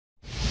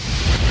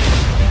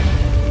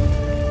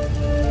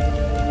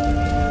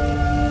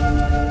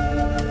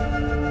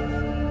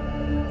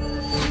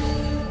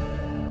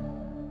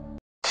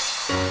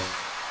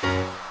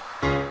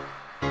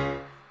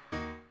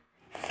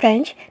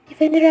French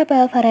defender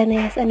Rafael Varane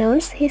has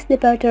announced his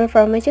departure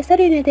from Manchester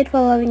United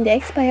following the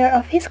expiry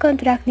of his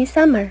contract this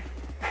summer.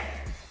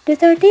 The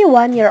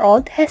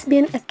 31-year-old has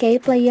been a key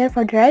player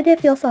for the Red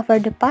Devils over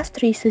the past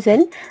 3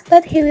 seasons,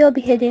 but he will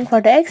be heading for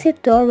the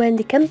exit door when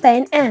the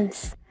campaign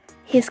ends.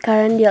 His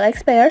current deal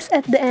expires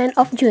at the end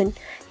of June.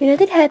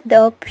 United had the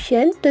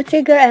option to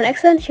trigger an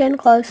extension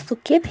clause to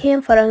keep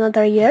him for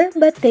another year,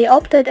 but they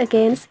opted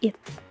against it.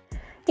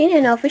 In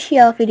an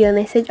official video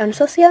message on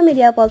social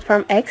media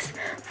platform X,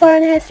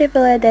 Varane has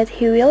revealed that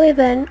he will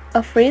even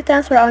a free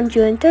transfer on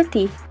June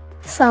 30.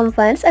 Some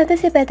fans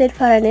anticipated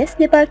Varane's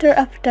departure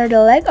after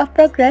the lack of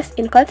progress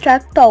in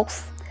contract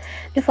talks.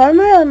 The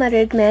former Real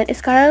Madrid man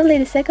is currently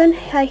the second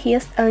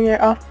highest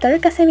earner after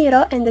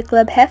Casemiro, and the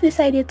club have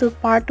decided to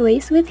part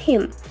ways with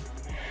him.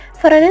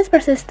 Varane's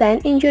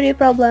persistent injury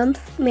problems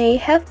may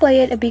have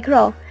played a big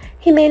role.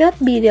 He may not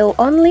be the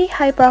only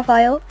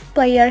high-profile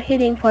player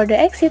heading for the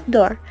exit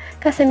door.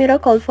 Casemiro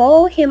could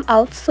follow him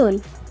out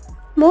soon.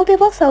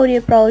 Multiple Saudi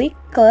Pro League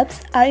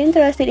clubs are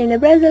interested in the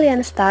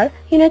Brazilian star.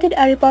 United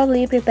are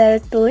reportedly prepared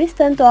to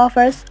listen to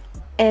offers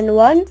and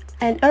want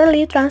an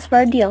early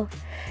transfer deal.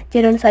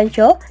 Jadon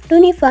Sancho,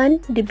 Donny van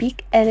de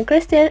Beek, and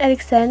Christian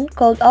Eriksen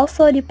could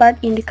also depart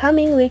in the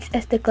coming weeks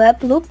as the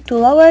club look to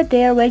lower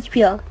their wage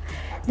bill.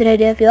 The Red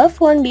Devils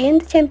won't be in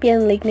the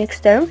Champions League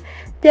next term.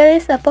 There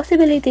is a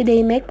possibility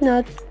they may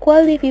not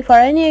qualify for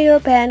any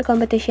European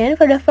competition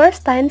for the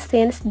first time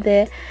since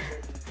the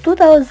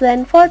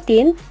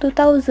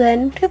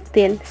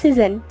 2014-2015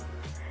 season.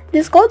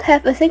 This could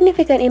have a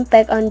significant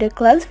impact on the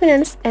club's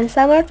finance and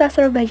summer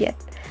transfer budget.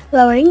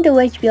 Lowering the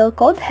wage bill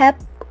could help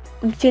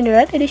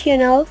generate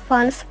additional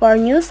funds for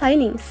new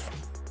signings.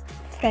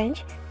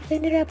 French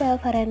defender Rafael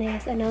Varane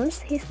has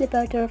announced his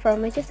departure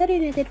from Manchester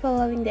United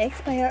following the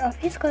expiry of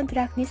his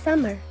contract this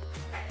summer.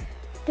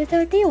 The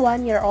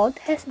 31-year-old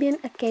has been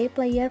a key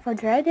player for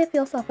the Red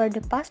Devils over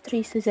the past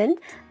 3 seasons,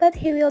 but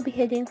he will be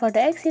heading for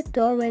the exit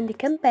door when the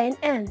campaign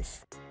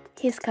ends.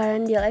 His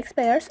current deal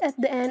expires at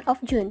the end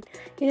of June.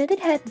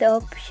 United had the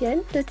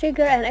option to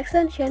trigger an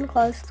extension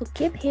clause to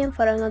keep him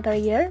for another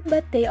year,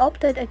 but they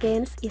opted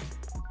against it.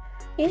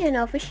 In an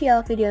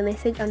official video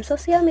message on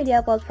social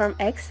media platform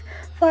X,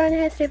 Varane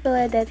has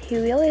revealed that he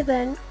will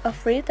even a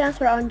free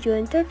transfer on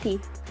June 30.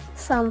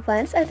 Some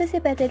fans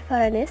anticipated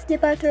Varane's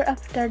departure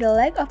after the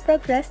lack of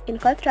progress in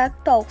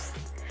contract talks.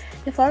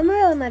 The former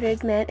Real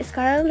Madrid man is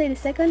currently the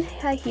second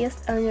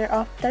highest earner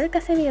after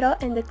Casemiro,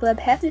 and the club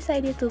have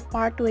decided to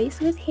part ways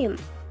with him.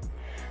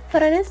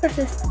 Varane's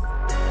persistence